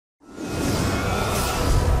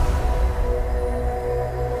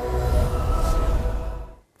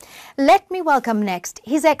Let me welcome next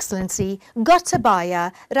His Excellency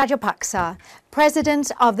Gotabaya Rajapaksa,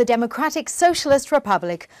 President of the Democratic Socialist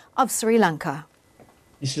Republic of Sri Lanka.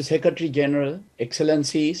 Mr. Secretary General,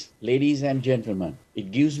 Excellencies, ladies and gentlemen, it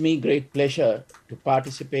gives me great pleasure to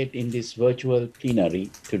participate in this virtual plenary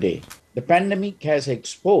today. The pandemic has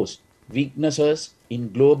exposed weaknesses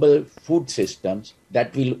in global food systems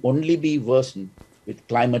that will only be worsened with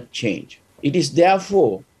climate change. It is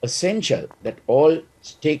therefore essential that all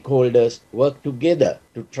stakeholders work together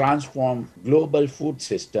to transform global food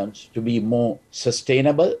systems to be more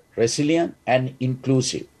sustainable, resilient, and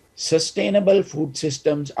inclusive. Sustainable food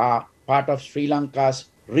systems are part of Sri Lanka's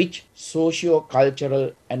rich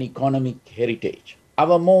socio-cultural and economic heritage.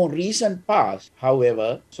 Our more recent past,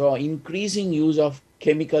 however, saw increasing use of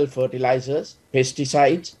chemical fertilizers,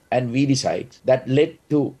 pesticides, and weedicides that led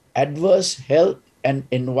to adverse health and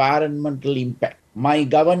environmental impact. My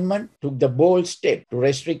government took the bold step to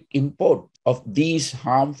restrict import of these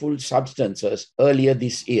harmful substances earlier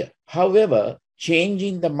this year. However,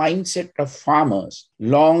 changing the mindset of farmers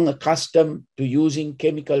long accustomed to using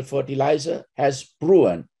chemical fertilizer has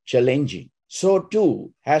proven challenging. So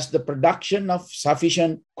too has the production of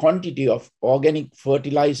sufficient quantity of organic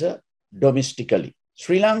fertilizer domestically.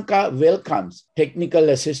 Sri Lanka welcomes technical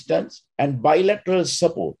assistance and bilateral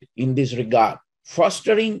support in this regard.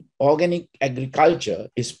 Fostering organic agriculture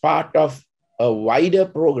is part of a wider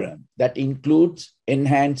program that includes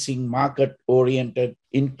enhancing market-oriented,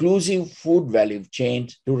 inclusive food value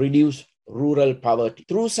chains to reduce rural poverty.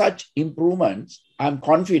 Through such improvements, I'm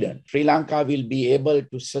confident Sri Lanka will be able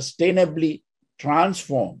to sustainably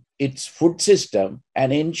transform its food system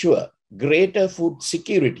and ensure greater food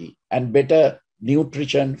security and better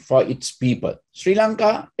nutrition for its people. Sri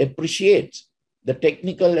Lanka appreciates the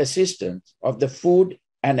technical assistance of the Food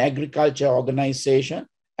and Agriculture Organization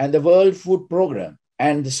and the World Food Programme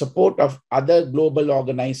and the support of other global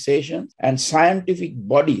organizations and scientific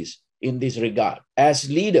bodies in this regard. As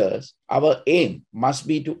leaders, our aim must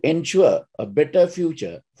be to ensure a better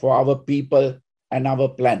future for our people and our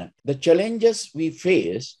planet. The challenges we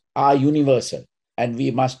face are universal, and we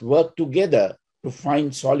must work together to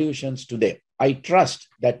find solutions to them. I trust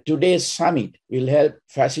that today's summit will help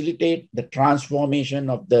facilitate the transformation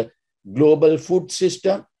of the global food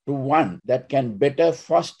system to one that can better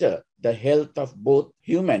foster the health of both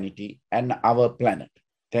humanity and our planet.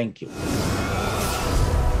 Thank you.